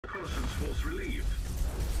Reconnaissance force relieved.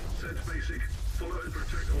 Set basic. Follow and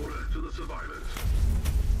protect order to the survivors.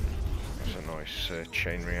 There's a nice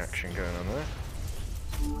chain reaction going on there.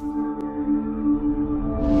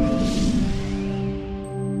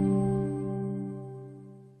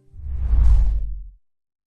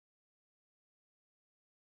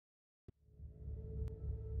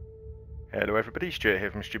 Hello everybody, Stuart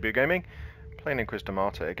here from Studio Gaming, playing Inquisitor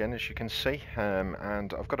Martyr again, as you can see,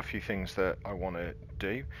 and I've got a few things that I want to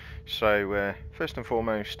do. So first and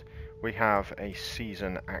foremost, we have a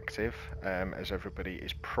season active, as everybody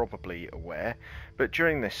is probably aware, but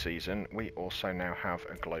during this season we also now have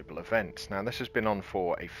a global event. Now this has been on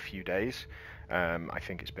for a few days, I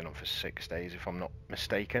think it's been on for 6 days if I'm not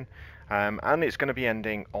mistaken, and it's going to be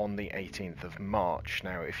ending on the 18th of March.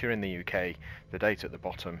 Now if you're in the UK, the date at the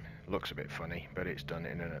bottom looks a bit funny, but it's done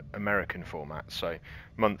in an American format, so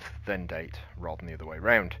month then date rather than the other way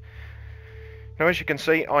round. Now as you can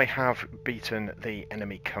see, I have beaten the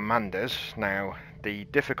enemy commanders. Now the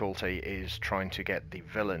difficulty is trying to get the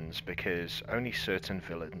villains, because only certain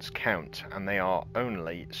villains count, and they are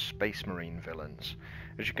only Space Marine villains.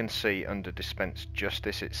 As you can see under Dispense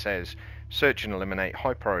Justice, it says search and eliminate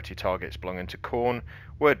high priority targets belonging to Khorne,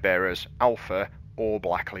 Word Bearers, Alpha or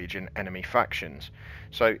Black Legion enemy factions.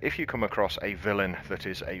 So if you come across a villain that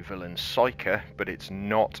is a villain psyker, but it's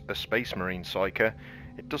not a Space Marine psyker,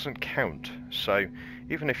 it doesn't count. So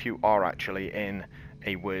even if you are actually in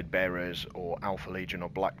a Word Bearers or Alpha Legion or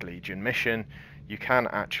Black Legion mission, you can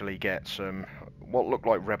actually get some what look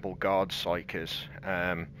like Rebel Guard psykers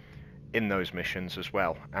in those missions as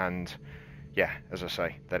well, and yeah, as I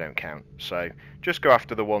say, they don't count. So just go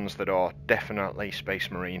after the ones that are definitely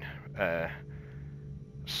Space Marine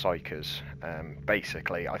psykers.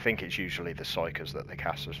 Basically, I think it's usually the psykers that they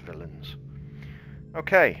cast as villains.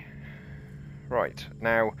 Okay, right,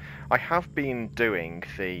 now I have been doing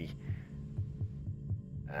the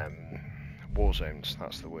war zones,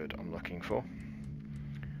 that's the word I'm looking for.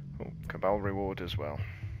 Oh, Cabal reward as well.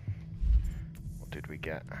 What did we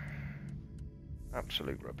get?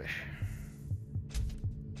 Absolute rubbish.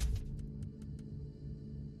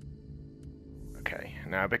 Okay,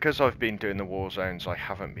 now because I've been doing the war zones, I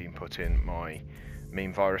haven't been putting my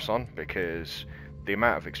meme virus on, because the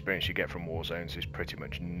amount of experience you get from war zones is pretty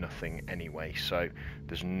much nothing anyway, so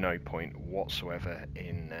there's no point whatsoever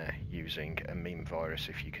in using a meme virus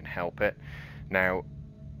if you can help it. Now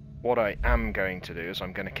what I am going to do is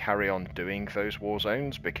I'm going to carry on doing those war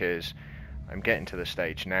zones, because I'm getting to the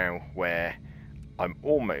stage now where I'm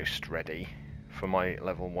almost ready for my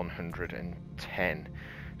level 110.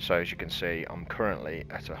 So as you can see, I'm currently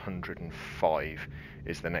at 105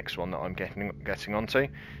 is the next one that I'm getting onto.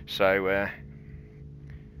 So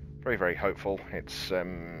very, very hopeful. It's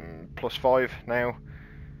 +5 now,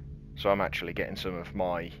 so I'm actually getting some of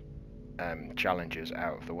my challenges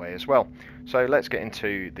out of the way as well. So let's get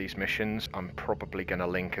into these missions. I'm probably going to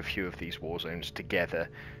link a few of these war zones together,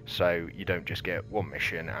 so you don't just get one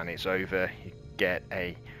mission and it's over. You get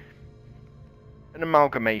an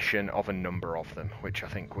amalgamation of a number of them, which I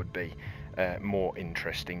think would be more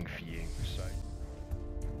interesting for you. So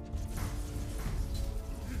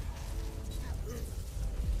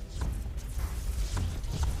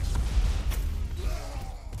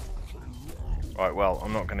right, well,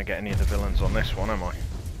 I'm not going to get any of the villains on this one, am I?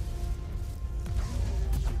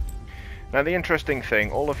 Now the interesting thing,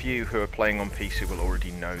 all of you who are playing on PC will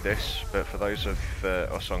already know this, but for those of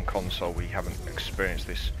us on console, we haven't experienced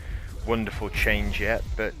this wonderful change yet.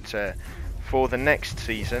 But for the next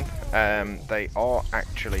season, they are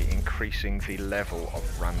actually increasing the level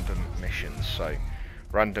of random missions. So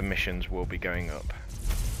random missions will be going up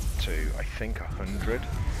to, I think, 100,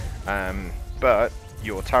 but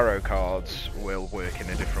your tarot cards will work in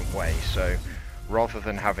a different way. So rather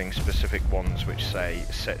than having specific ones which say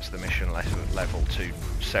sets the mission level to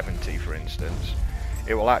 70 for instance,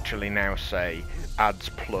 it will actually now say adds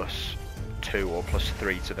 +2 or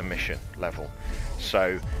 +3 to the mission level.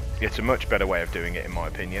 So it's a much better way of doing it in my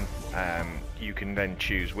opinion. You can then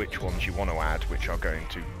choose which ones you want to add, which are going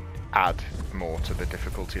to add more to the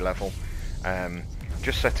difficulty level.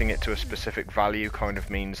 Just setting it to a specific value kind of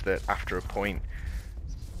means that after a point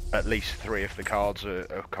at least 3 of the cards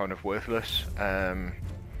are kind of worthless.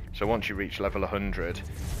 So once you reach level 100,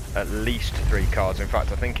 at least 3 cards, in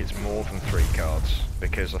fact I think it's more than 3 cards,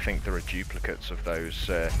 because I think there are duplicates of those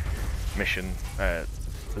mission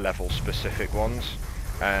level specific ones,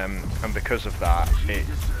 and because of that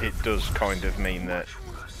it does kind of mean that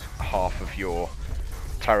half of your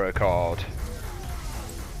tarot card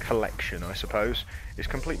collection, I suppose, is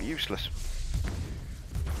completely useless.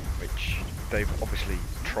 which they've obviously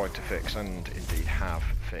tried to fix and indeed have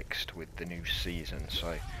fixed with the new season,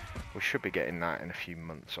 so we should be getting that in a few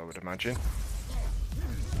months, I would imagine.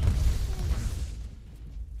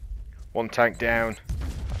 One tank down.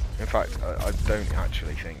 In fact, I don't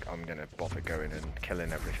actually think I'm going to bother going and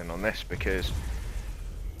killing everything on this, because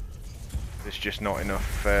there's just not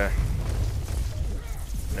enough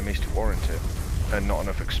enemies to warrant it, and not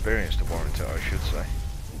enough experience to warrant it, I should say.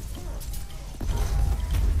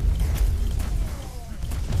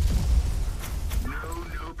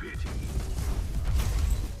 No pity.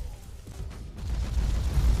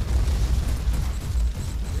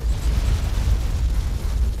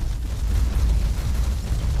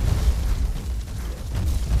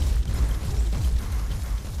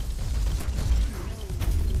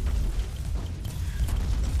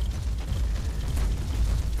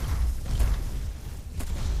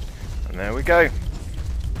 And there we go.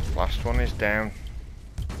 Last one is down.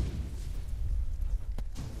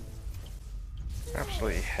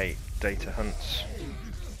 Absolutely hate data hunts.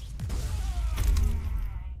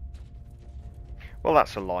 Well,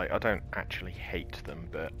 that's a lie. I don't actually hate them,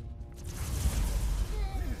 but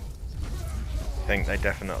I think they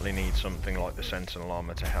definitely need something like the Sentinel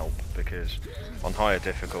armor to help, because on higher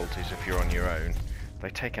difficulties, if you're on your own, they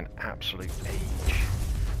take an absolute age.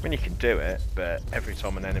 I mean, you can do it, but every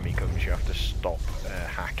time an enemy comes, you have to stop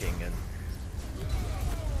hacking, and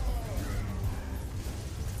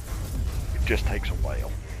it just takes a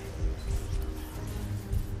while.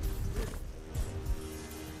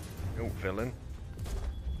 Oh, villain.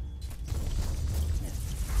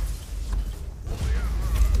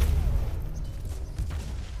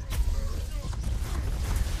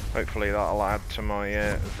 Hopefully that'll add to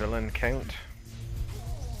my villain count.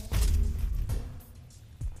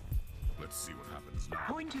 See what happens now.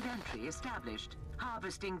 Point of entry established.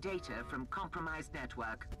 Harvesting data from compromised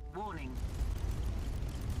network. Warning.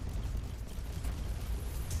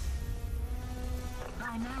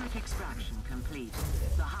 Binaric extraction complete.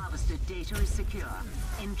 The harvested data is secure.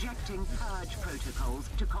 Injecting purge protocols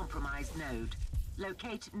to compromised node.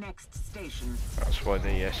 Locate next station. That's why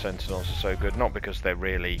the Sentinels are so good. Not because they're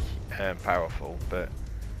really powerful, but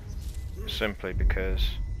simply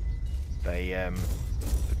because they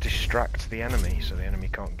distract the enemy, so the enemy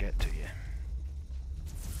can't get to you.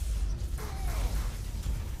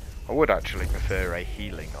 I would actually prefer a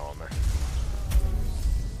healing armor.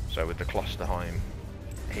 So with the Klosterheim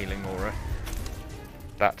healing aura,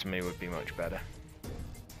 that to me would be much better.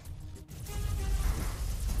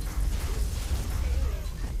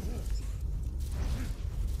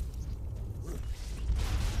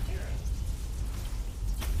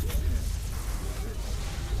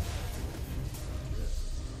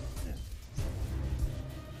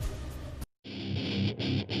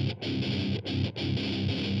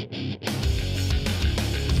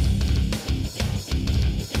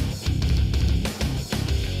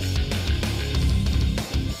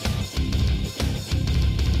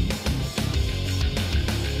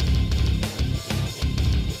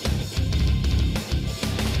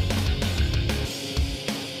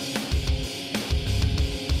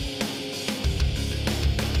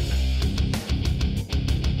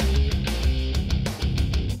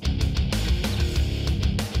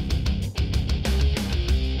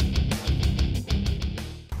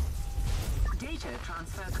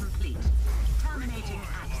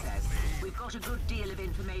 A good deal of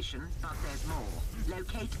information, but there's more.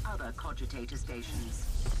 Locate other cogitator stations.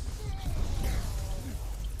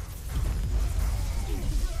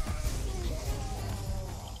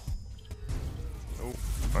 Oh,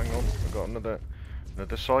 hang on, I've got another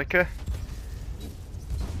psyker.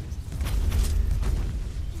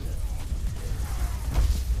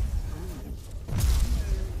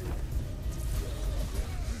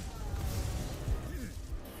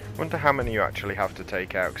 Wonder how many you actually have to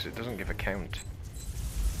take out, because it doesn't give a count.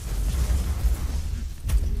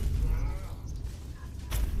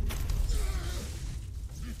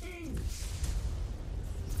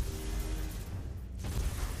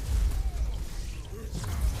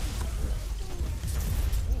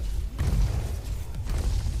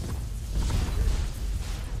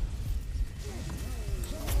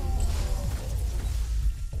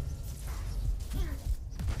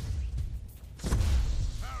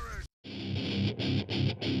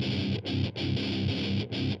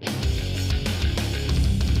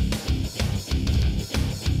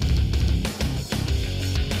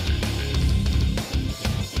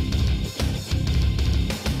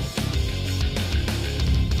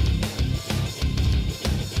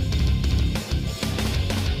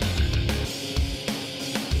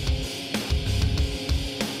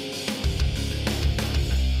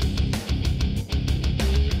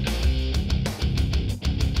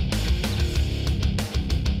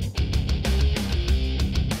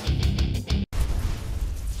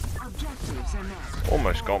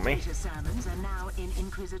 almost got me. Data sermons are now in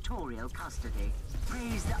Inquisitorial custody.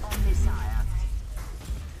 Praise the Omnisire.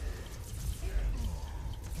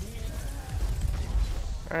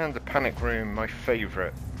 And the panic room, my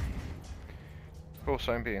favourite. Of course,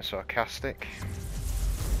 I'm being sarcastic.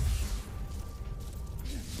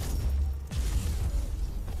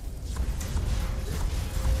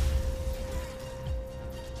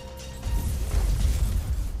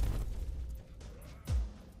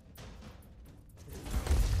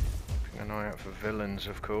 Keeping an eye out for villains,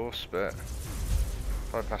 of course, but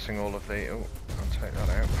bypassing all of the... Oh, I'll take that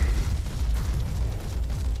out.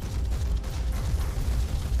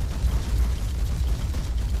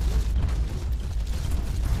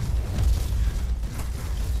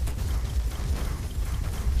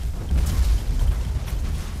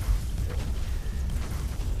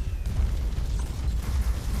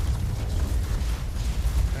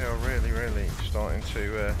 Really starting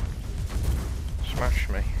to smash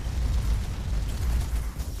me.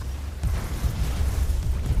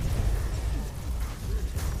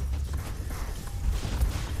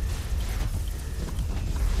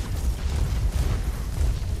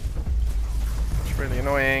 It's really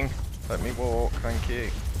annoying. Let me walk, thank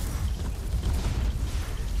you.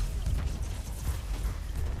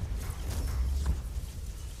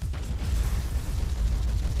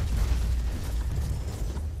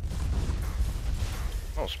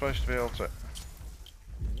 Not supposed to be able to...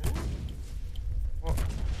 What?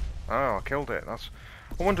 Oh, I killed it. That's...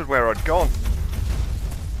 I wondered where I'd gone.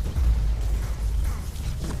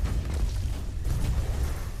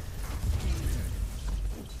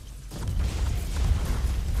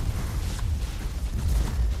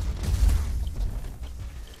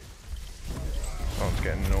 Someone's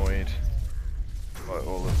getting annoyed by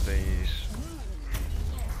all of these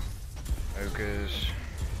ogres.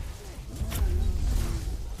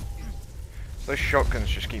 Those shotguns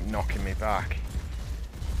just keep knocking me back.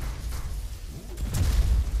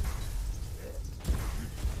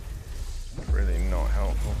 Really not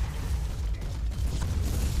helpful.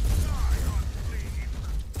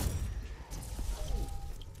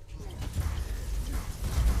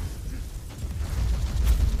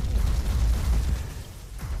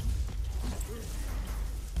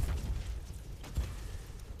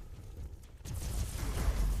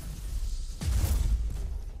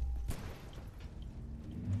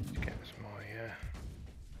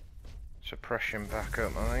 Suppression back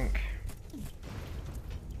up, I think.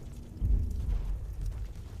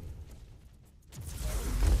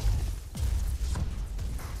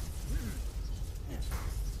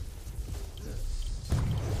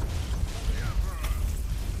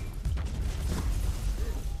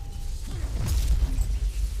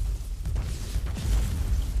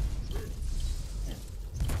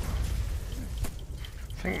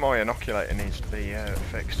 I think my inoculator needs to be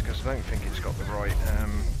fixed because I don't think it's got the right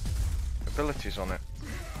abilities on it.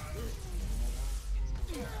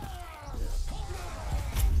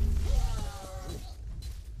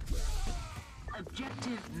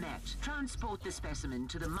 Objective met. Transport the specimen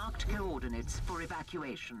to the marked coordinates for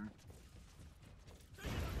evacuation.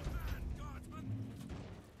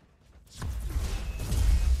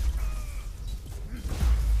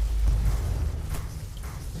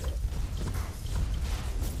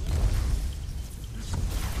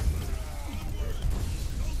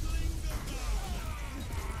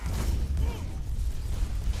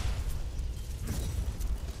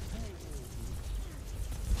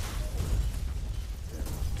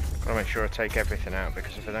 Gotta make sure I take everything out,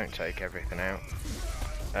 because if I don't take everything out,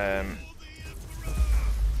 I'm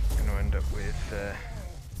gonna end up with the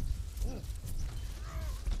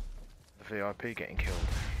VIP getting killed,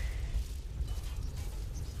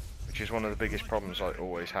 which is one of the biggest problems I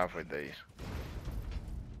always have with these.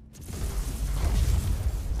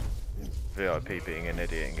 VIP being an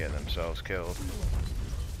idiot and getting themselves killed.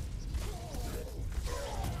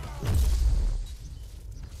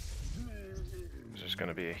 There's going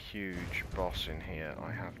to be a huge boss in here,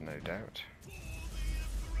 I have no doubt.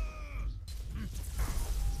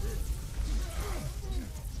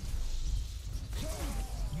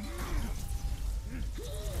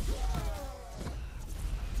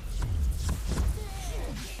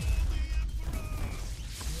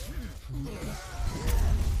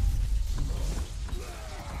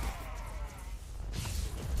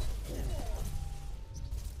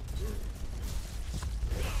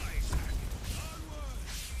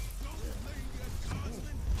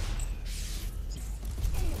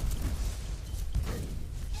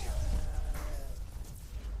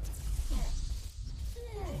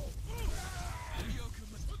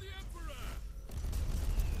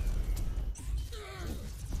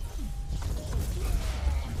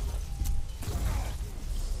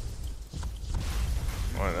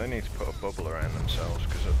 bubble around themselves,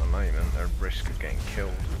 because at the moment they're at risk of getting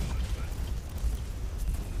killed.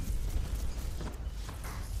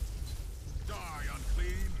 Die,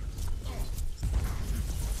 unclean.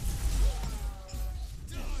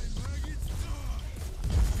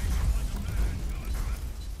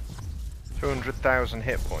 200,000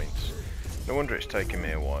 hit points. No wonder it's taking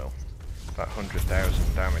me a while. That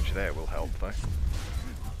 100,000 damage there will help though.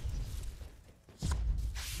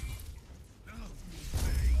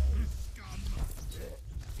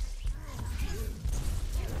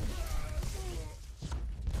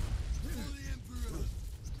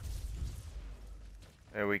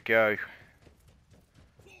 There we go.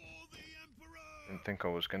 Didn't think I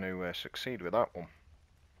was going to succeed with that one.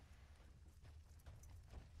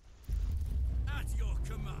 At your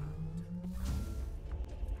command.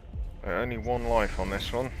 Only one life on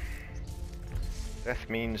this one. Death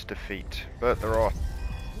means defeat, but there are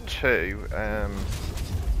two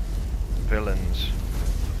villains.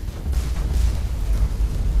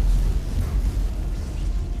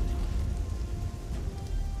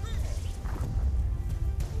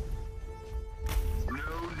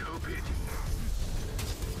 No pity.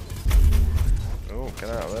 Oh, get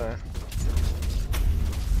out of there.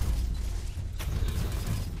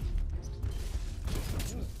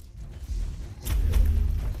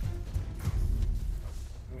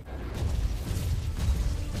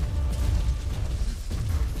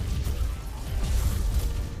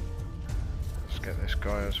 Let's get this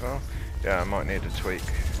guy as well. Yeah, I might need a tweak.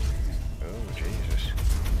 Oh, Jesus.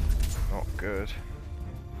 Not good.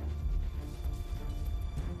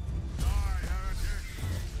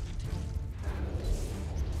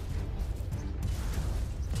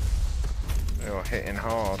 They are hitting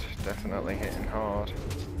hard, definitely hitting hard.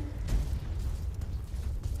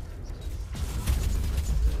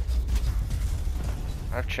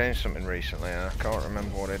 I've changed something recently and I can't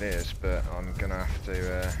remember what it is, but I'm gonna have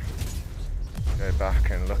to go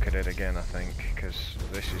back and look at it again, I think, because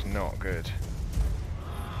this is not good.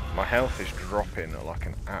 My health is dropping like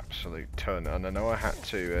an absolute ton, and I know I had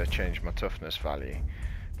to change my toughness value,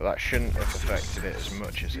 but that shouldn't have affected it as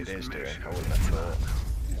much as it is doing, I wouldn't have thought.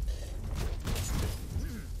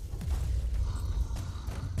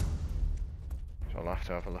 So I'll have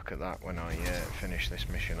to have a look at that when I finish this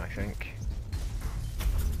mission, I think.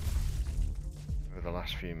 Over the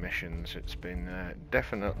last few missions it's been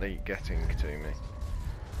definitely getting to me.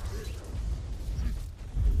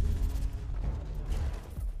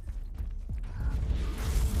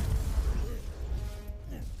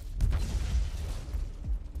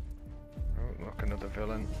 Oh, look, another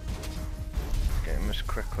villain. Get him as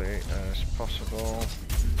quickly as possible.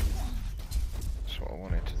 That's what I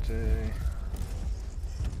wanted to do.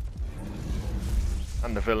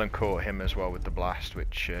 And the villain caught him as well with the blast,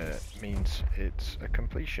 which means it's a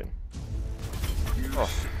completion.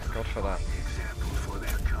 Oh, God for that. Example for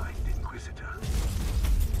their kind, Inquisitor.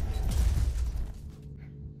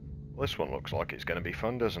 Well, this one looks like it's going to be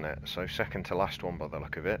fun, doesn't it? So second to last one by the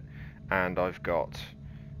look of it. And I've got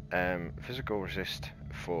physical resist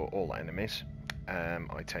for all enemies.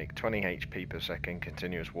 I take 20 HP per second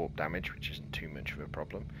continuous warp damage, which isn't too much of a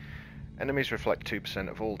problem. Enemies reflect 2%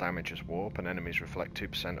 of all damage as warp, and enemies reflect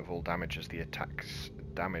 2% of all damage as the attack's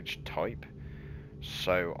damage type.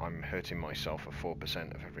 So I'm hurting myself for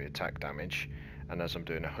 4% of every attack damage, and as I'm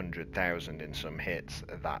doing 100,000 in some hits,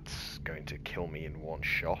 that's going to kill me in one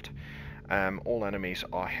shot. All enemies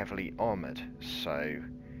are heavily armoured, so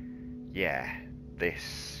yeah,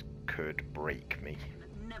 this could break me.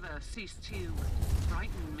 Never cease to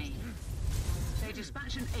frighten me. They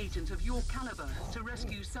dispatch an agent of your caliber to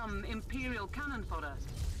rescue some Imperial cannon fodder.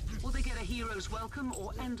 Will they get a hero's welcome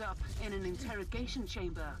or end up in an interrogation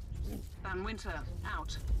chamber? Van Winter,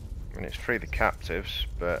 out. I mean, it's free the captives,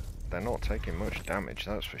 but they're not taking much damage,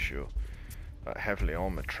 that's for sure. That heavily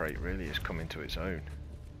armoured trait really is coming to its own.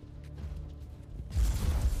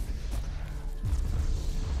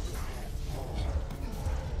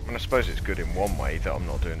 I mean, I suppose it's good in one way that I'm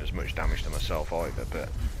not doing as much damage to myself either, but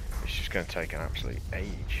it's just going to take an absolute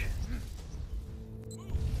age.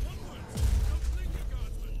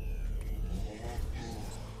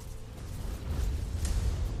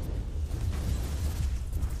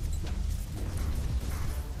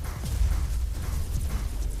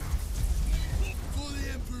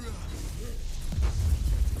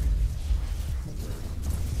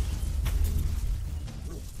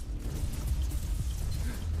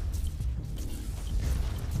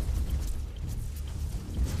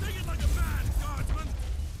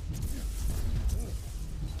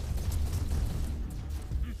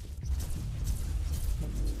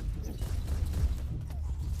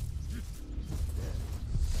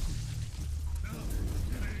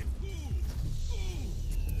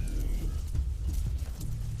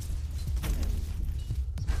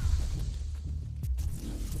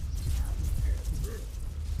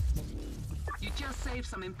 save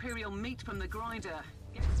some Imperial meat from the grinder.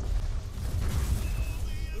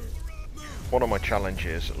 One of my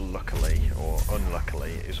challenges, luckily or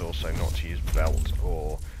unluckily, is also not to use belt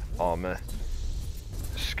or armour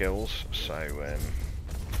skills, so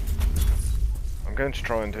I'm going to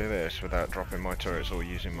try and do this without dropping my turrets or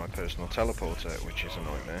using my personal teleporter, which is a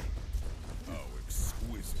nightmare. How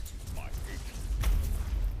exquisite is my hatred.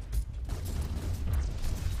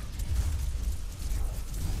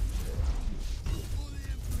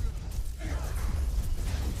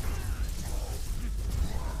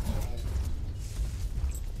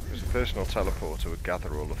 Because a personal teleporter would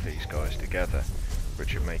gather all of these guys together,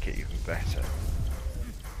 which would make it even better.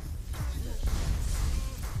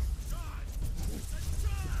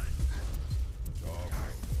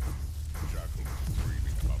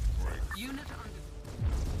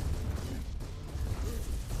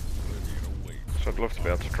 So I'd love to be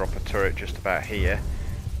able to drop a turret just about here.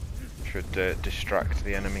 Should distract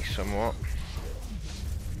the enemy somewhat.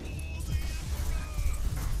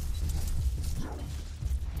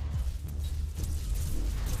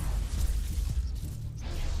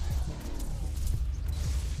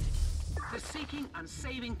 The seeking and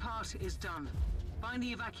saving part is done. Find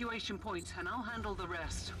the evacuation point and I'll handle the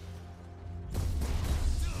rest.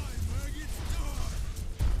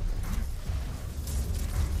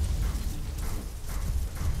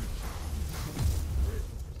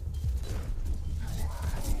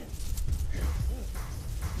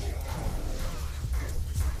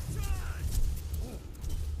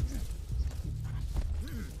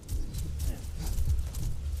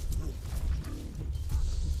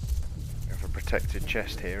 Protected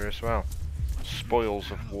chest here as well. Spoils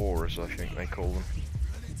of war, as I think they call them.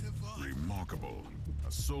 Remarkable.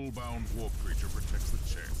 A soul-bound war creature protects the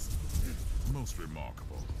chest. Most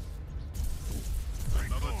remarkable.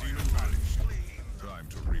 Another demon vanished. Time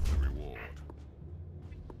to reap the reward.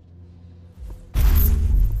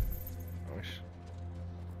 Nice.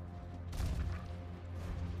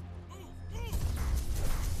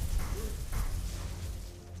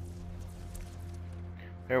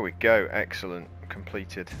 There we go, excellent,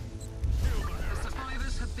 completed. The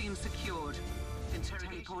survivors have been secured.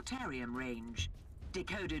 Teleportarium range.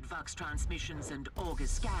 Decoded Vux transmissions and Augur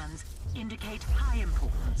scans indicate high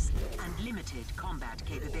importance and limited combat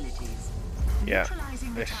capabilities. Yeah,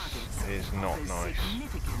 Neutralizing the this targets is not offers nice.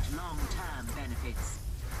 significant long-term benefits.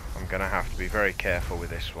 I'm going to have to be very careful with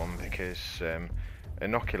this one because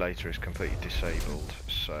Inoculator is completely disabled,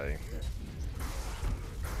 so...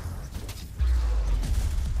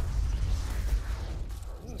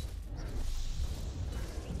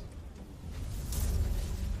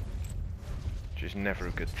 which is never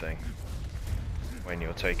a good thing when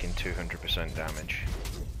you're taking 200% damage.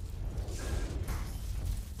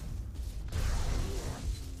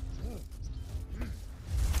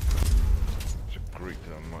 There's a group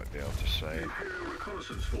that I might be able to save. Imperial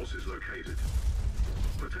reconnaissance forces located.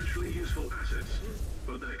 Potentially useful assets,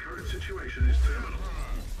 but their current situation is terminal.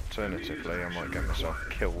 Alternatively, I might get myself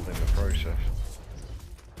killed in the process.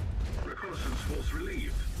 Reconnaissance force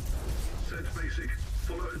relieved. Send basic.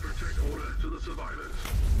 Follow and protect order to the survivors.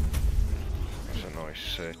 There's a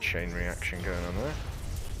nice chain reaction going on there.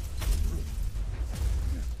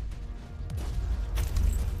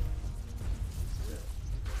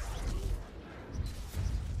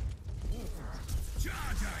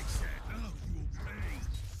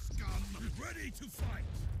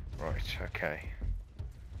 Right, okay.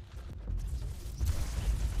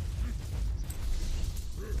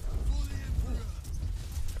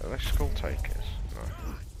 Are they skull takers? No.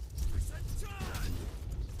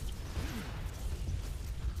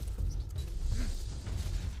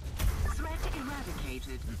 Threat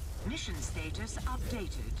eradicated. Mission status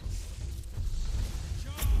updated.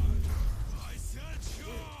 I said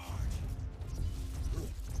charge!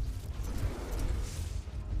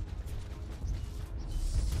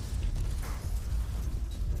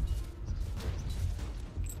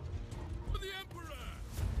 For the Emperor!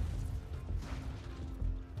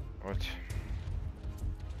 Right.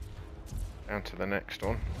 Down to the next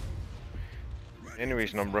one. The only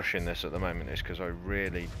reason I'm rushing this at the moment is because I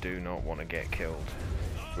really do not want to get killed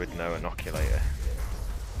with no inoculator.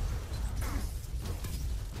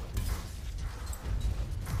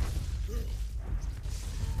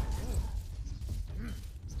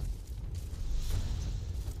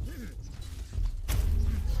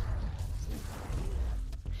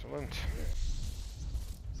 Excellent.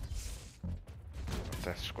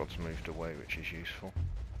 Death squad's moved away, which is useful.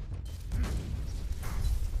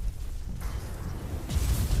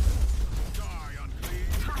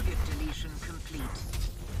 Target deletion complete.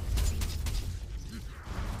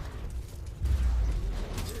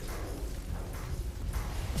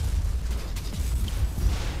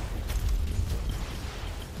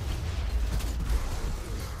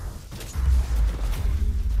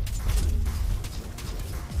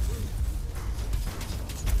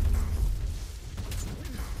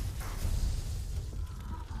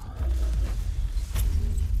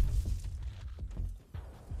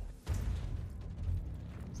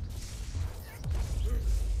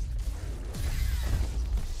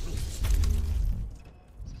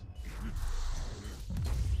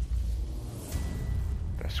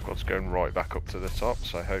 squad's going right back up to the top,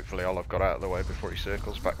 so hopefully I'll have got out of the way before he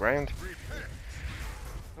circles back round.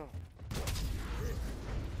 Oh,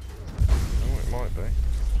 it might be.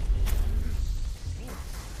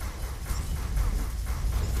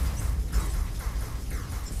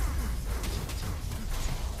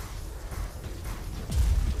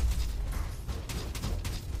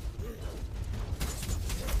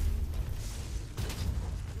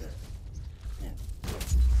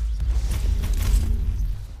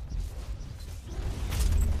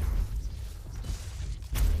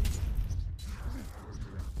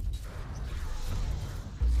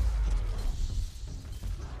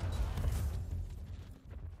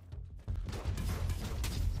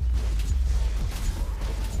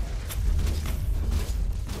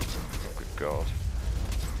 God.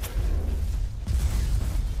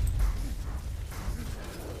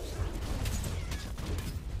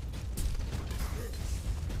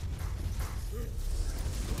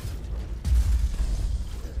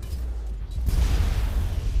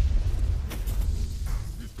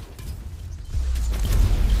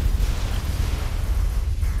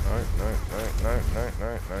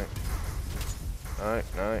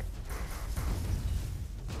 No.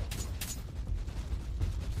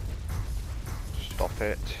 Stop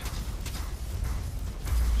it.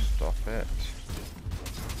 Stop it.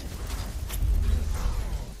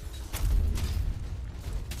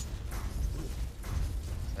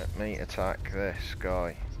 Let me attack this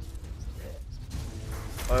guy.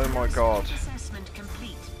 Oh my god. Assessment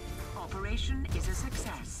complete. Operation is a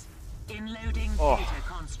success. Inloading Oh. data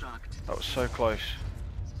construct. That was so close.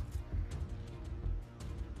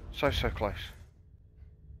 So close.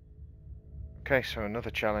 Okay, so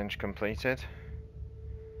another challenge completed.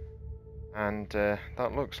 And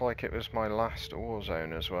that looks like it was my last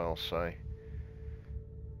Warzone as well, so...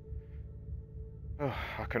 Oh,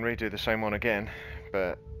 I can redo the same one again,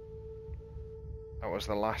 but that was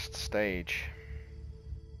the last stage.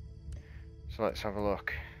 So let's have a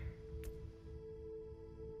look.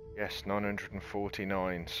 Yes,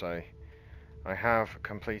 949, so I have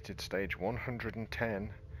completed stage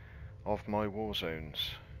 110 of my Warzones.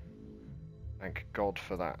 Thank God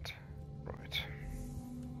for that. Right.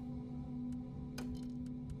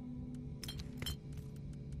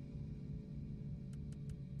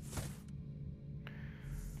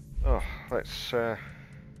 Oh, let's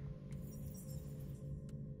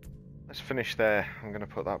finish there. I'm going to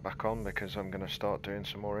put that back on because I'm going to start doing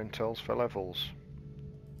some more intels for levels.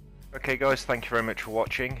 Okay guys, thank you very much for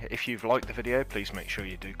watching. If you've liked the video, please make sure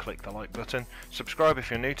you do click the like button. Subscribe if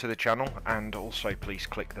you're new to the channel, and also please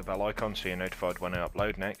click the bell icon so you're notified when I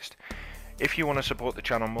upload next. If you want to support the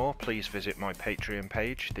channel more, please visit my Patreon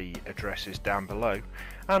page, the address is down below,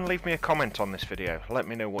 and leave me a comment on this video. Let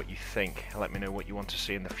me know what you think, let me know what you want to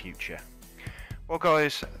see in the future. Well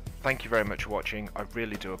guys, thank you very much for watching, I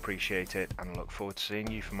really do appreciate it, and look forward to seeing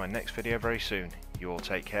you for my next video very soon. You all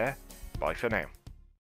take care, bye for now.